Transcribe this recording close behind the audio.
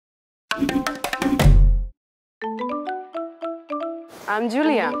I'm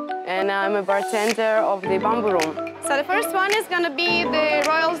Julia, and I'm a bartender of the Bamboo Room. So the first one is gonna be the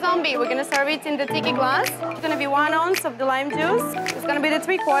Royal Zombie. We're gonna serve it in the tiki glass. It's gonna be 1 ounce of the lime juice. It's gonna be the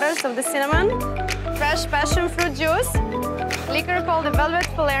 3/4 of the cinnamon, fresh passion fruit juice, liquor called the Velvet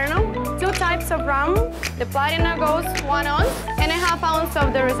Falernum, 2 types of rum. The Platina goes 1 ounce, and 1/2 ounce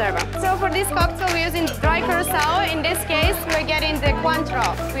of the Reserva. So for this cocktail, we're using dry curacao. In this case, we're getting the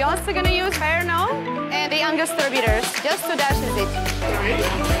Cointreau. We're also gonna use falernum and the angostura bitters, just 2 dashes each.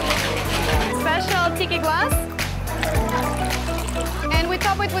 Special tiki glass. And we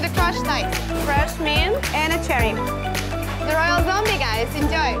top it with a crushed ice, fresh mint, and a cherry. The Royal Zombie, guys,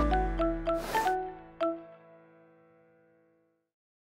 enjoy.